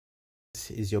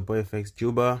This is your boy FX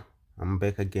Juba. I'm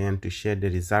back again to share the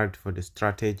result for the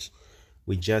strategy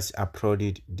we just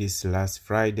uploaded this last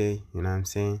Friday. You know what I'm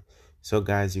saying? So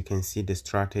guys, you can see the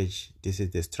strategy. This is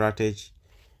the strategy,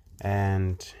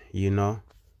 and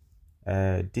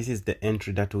this is the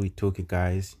entry that we took,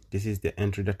 guys. This is the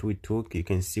entry that we took. You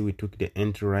can see we took the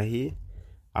entry right here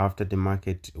after the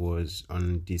market was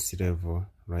on this level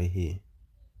right here.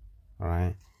 All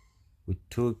right, we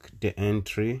took the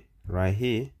entry right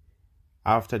here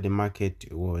after the market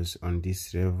was on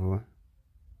this level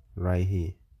right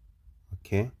here.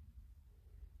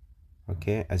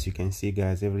 Okay, as you can see,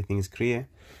 guys, everything is clear.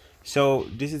 So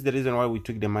this is the reason why we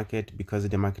took the market, because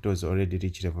the market was already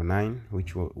reached level 9,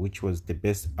 which was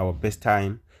our best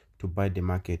time to buy the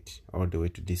market all the way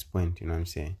to this point. You know what I'm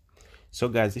saying? So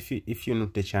guys, if you're new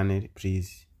to the channel,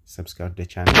 please subscribe to the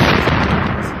channel.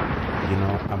 You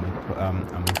know,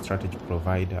 I'm a strategy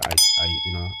provider.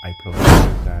 I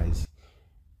provide you guys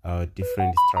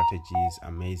different strategies,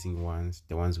 amazing ones,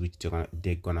 the ones which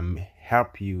they're gonna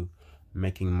help you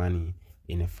making money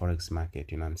in a forex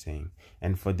market. You know what I'm saying?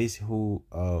 And for this who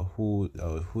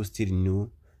still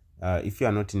new, if you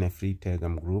are not in a free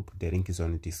Telegram group, the link is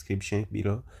on the description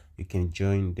below. You can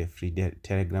join the free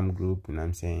Telegram group. You know what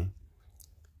I'm saying?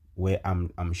 Where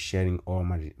I'm sharing all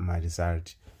my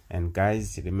results. And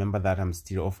guys, remember that I'm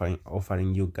still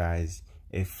offering you guys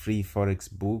a free forex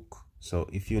book. So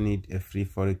if you need a free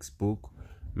forex book,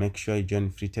 make sure you join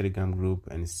free Telegram group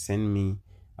and send me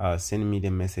the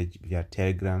message via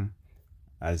Telegram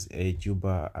as a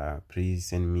Juba. Please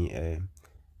send me a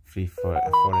free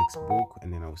forex book,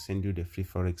 and then I'll send you the free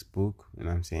forex book. You know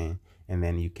what I'm saying? And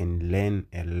then you can learn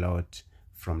a lot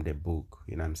from the book.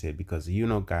 You know what I'm saying? Because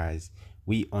guys,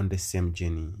 we on the same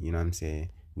journey. You know what I'm saying?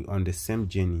 We on the same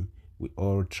journey. We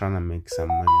all trying to make some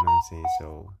money. You know what I'm saying?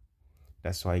 So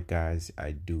that's why, guys, I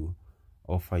do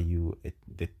offer you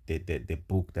the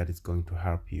book that is going to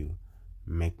help you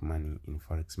make money in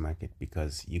forex market,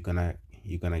 because you're gonna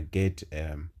get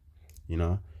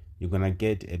you're gonna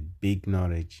get a big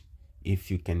knowledge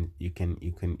if you can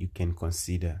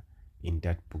consider in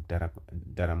that book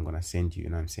that I'm gonna send you. You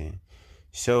know what I'm saying?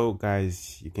 So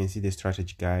guys, you can see the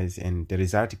strategy, guys, and the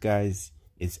result, guys,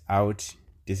 is out.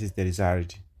 This is the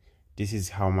result. This is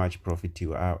how much profit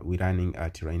we're running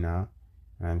at right now.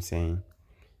 You know what I'm saying?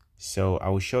 So I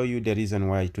will show you the reason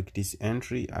why I took this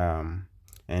entry, and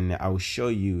I will show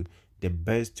you the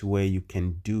best way you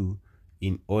can do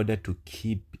in order to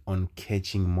keep on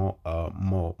catching more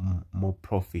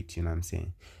profit. You know what I'm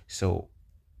saying? So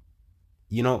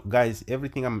guys,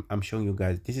 everything I'm showing you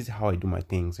guys, this is how I do my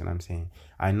things. You know what I'm saying?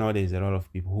 I know there's a lot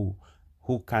of people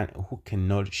who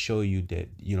cannot show you that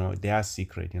their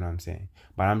secret. You know what I'm saying?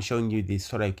 But I'm showing you this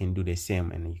so that you can do the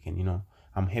same, and you can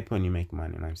I'm happy when you make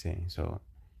money. You know what I'm saying? So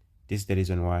this is the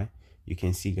reason why. You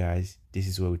can see, guys, this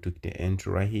is where we took the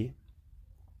entry right here.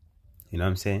 You know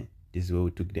what I'm saying? This is where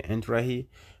we took the entry right here.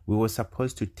 We were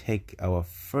supposed to take our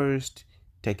first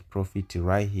take profit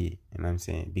right here. You know what I'm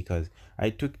saying? Because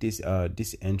I took this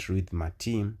entry with my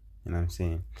team. You know what I'm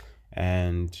saying?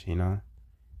 And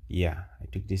yeah, I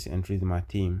took this entry with my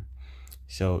team.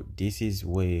 So this is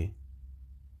where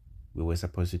we were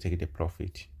supposed to take the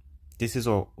profit. This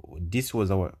was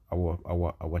our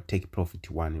take profit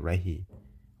one right here.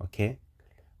 Okay,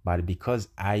 but because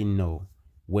I know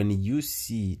when you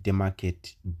see the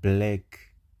market break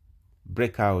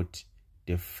out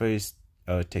the first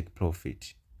take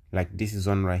profit, like this is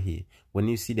on right here, when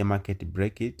you see the market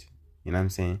break it, you know what I'm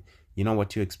saying, you know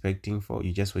what you're expecting for.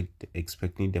 You just were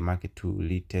expecting the market to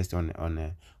retest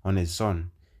on a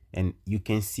zone, and you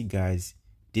can see, guys,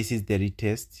 this is the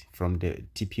retest from the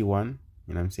TP1.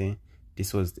 You know what I'm saying?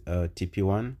 This was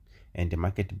TP1, and the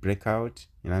market breakout.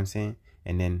 You know what I'm saying?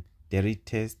 And then the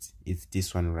retest is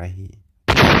this one right here,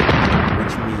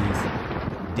 which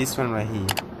means this one right here,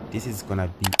 this is gonna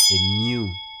be a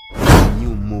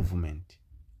new movement.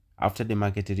 After the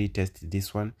market retest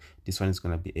this one is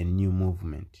gonna be a new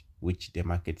movement, which the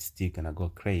market's still gonna go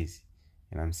crazy.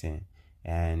 You know what I'm saying?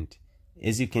 And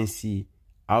as you can see,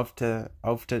 after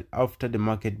the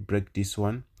market break this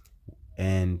one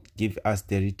and give us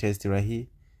the retest right here,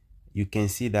 you can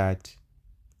see that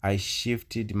I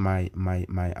shifted my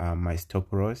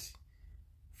stop loss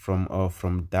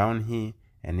from down here,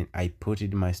 and then I put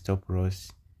it my stop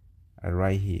loss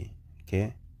right here.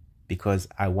 Okay, because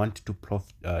I want to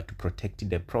protect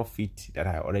the profit that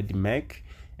I already make,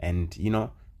 and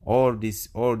all this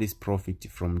profit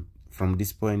from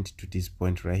this point to this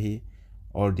point right here,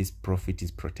 all this profit is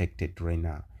protected right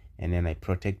now, and then I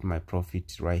protect my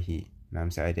profit right here. Now I'm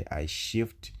saying I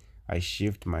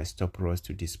shift my stop loss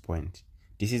to this point.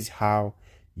 This is how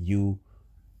you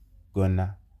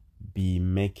gonna be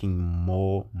making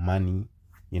more money,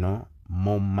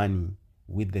 more money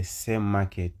with the same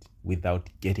market without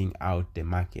getting out the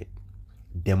market.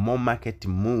 The more market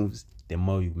moves, the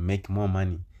more you make more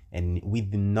money, and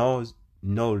with no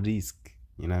risk.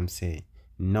 You know what I'm saying?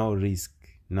 No risk.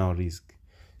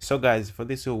 So guys, for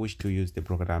this who wish to use the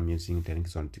broker I'm using, the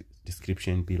links on the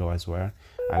description below as well.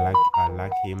 I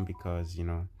like him because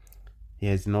he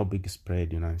has no big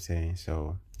spread, you know what I'm saying?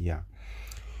 So yeah.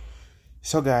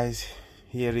 So guys,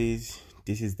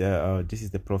 this is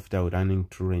the profit I'm running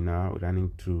through right now. We're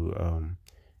running through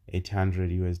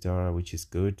 $800 which is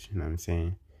good, you know what I'm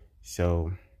saying?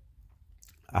 So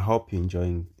I hope you're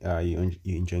enjoying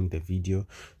the video.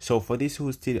 So for this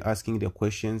who's still asking the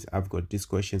questions, I've got these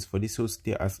questions. For this who's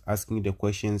still asking the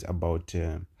questions about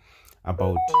the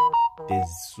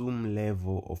zoom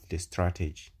level of the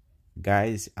strategy,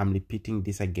 guys, I'm repeating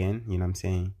this again, you know what I'm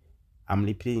saying? I'm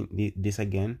repeating this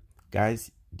again,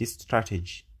 guys. This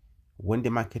strategy, when the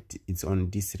market is on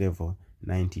this level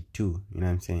 92, you know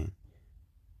what I'm saying,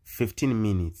 15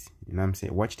 minutes, you know what I'm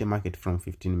saying, watch the market from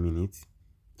 15 minutes,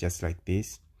 just like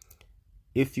this.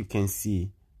 If you can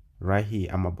see right here,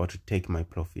 I'm about to take my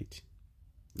profit.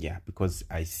 Yeah, because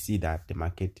I see that the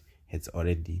market has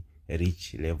already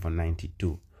reached level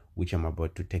 92, which I'm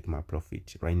about to take my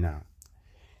profit right now.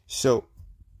 So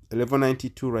level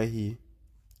 92 right here,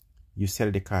 you sell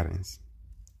the currency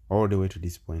all the way to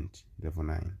this point, level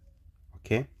 9.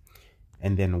 Okay,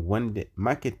 and then when the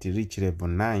market reach level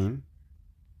 9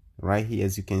 right here,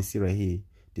 as you can see right here,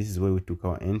 this is where we took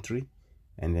our entry,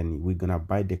 and then we're gonna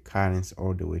buy the currency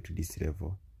all the way to this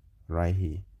level right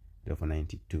here, level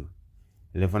 92.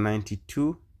 Level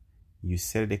 92, you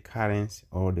sell the currency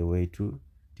all the way to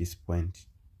this point.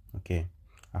 Okay,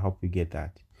 I hope you get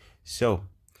that. So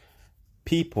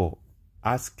people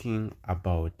asking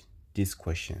about these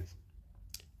questions: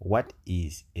 what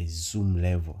is a zoom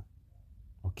level?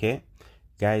 Okay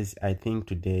guys, I think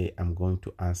today I'm going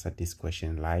to answer this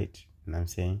question light. You know what I'm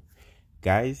saying,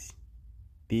 guys?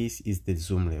 This is the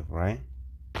zoom level, right?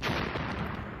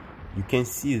 You can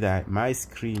see that my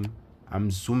screen, I'm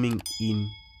zooming in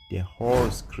the whole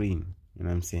screen. You know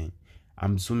what I'm saying?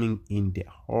 I'm zooming in the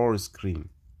whole screen.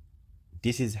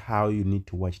 This is how you need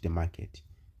to watch the market.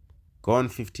 Go on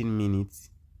 15 minutes,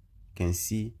 you can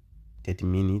see 30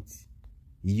 minutes,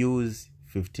 use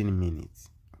 15 minutes.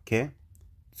 Okay,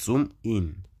 zoom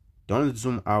in, don't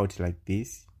zoom out like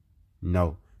this.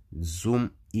 No,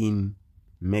 zoom in.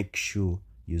 Make sure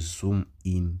you zoom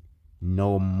in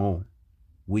no more,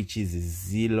 which is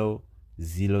 0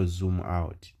 zoom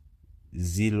out,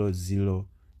 0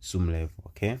 zoom level.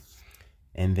 Okay,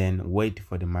 and then wait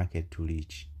for the market to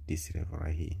reach this level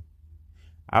right here.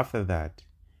 After that,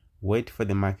 wait for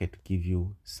the market to give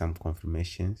you some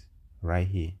confirmations right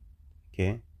here.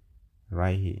 Okay,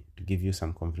 right here, to give you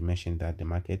some confirmation that the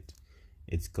market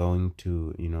is going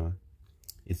to,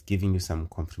 it's giving you some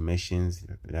confirmations,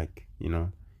 like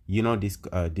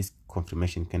this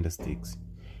confirmation candlesticks.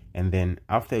 And then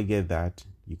after you get that,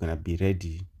 you're gonna be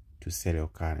ready to sell your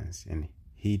currency and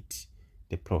hit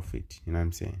the profit. You know what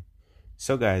I'm saying?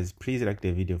 So guys, please like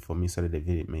the video for me so that the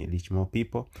video may reach more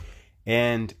people.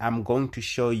 And I'm going to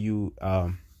show you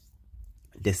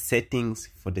the settings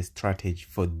for the strategy.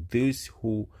 For those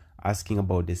who asking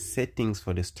about the settings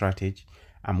for the strategy,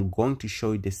 I'm going to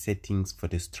show you the settings for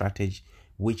the strategy,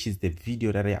 which is the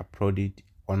video that I uploaded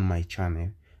on my channel.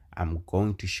 I'm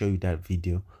going to show you that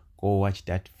video. Go watch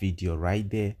that video right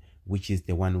there, which is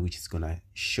the one which is gonna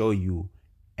show you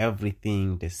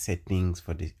everything, the settings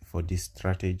for this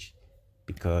strategy,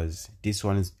 because this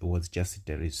one was just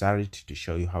the result to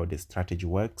show you how the strategy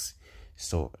works.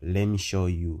 So let me show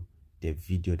you the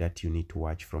video that you need to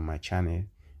watch from my channel,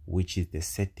 which is the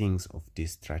settings of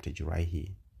this strategy right here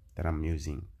that I'm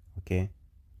using. Okay,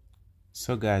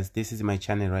 so guys, this is my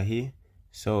channel right here.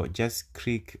 So just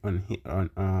click on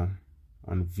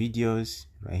videos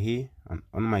right here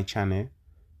on my channel.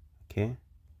 Okay,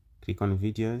 click on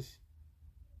videos,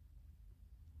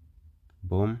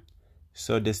 boom.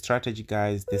 So the strategy,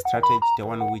 guys, the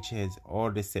one which has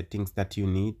all the settings that you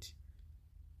need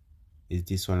is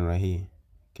this one right here.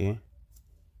 Okay,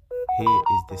 here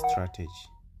is the strategy.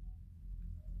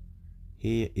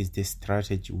 Here is the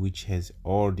strategy which has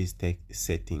all these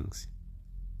settings.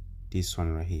 This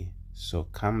one right here. So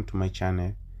come to my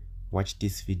channel, watch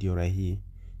this video right here.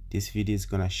 This video is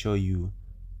gonna show you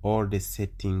all the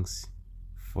settings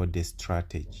for the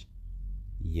strategy.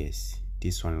 Yes,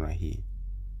 this one right here.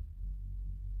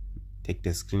 Take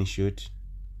the screenshot.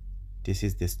 This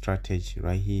is the strategy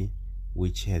right here,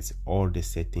 which has all the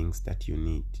settings that you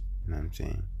need. You know what I'm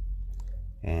saying?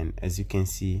 And as you can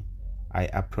see, I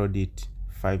uploaded it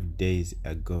 5 days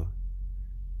ago.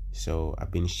 So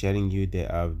I've been sharing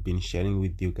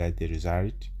with you guys the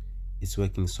result. It's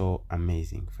working so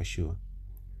amazing for sure.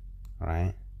 All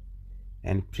right,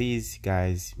 and please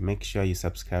guys, make sure you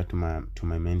subscribe to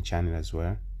my main channel as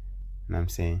well. And I'm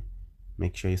saying,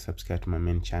 make sure you subscribe to my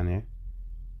main channel.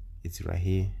 It's right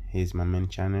here. Here's my main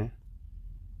channel.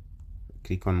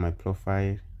 Click on my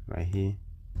profile right here.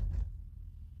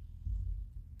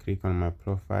 Click on my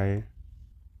profile.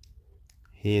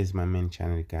 Here's my main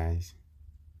channel, guys.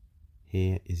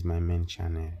 Here is my main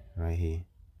channel right here.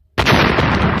 Make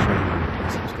sure you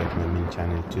subscribe to my main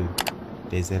channel too.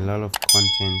 There's a lot of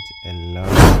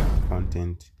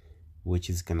content, which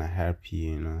is gonna help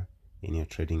you, in your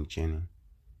trading journey.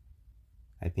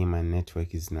 I think my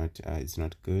network is not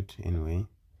good anyway.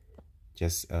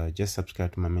 Just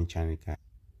subscribe to my main channel, guys.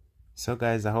 So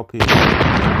guys, I hope you please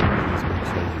make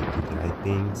sure you do the right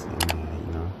things, and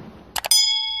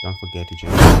don't forget to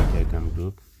join the Telegram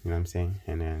group. You know what I'm saying?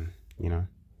 And then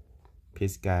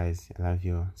peace guys. I love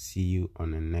you. See you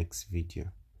on the next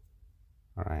video.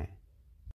 All right.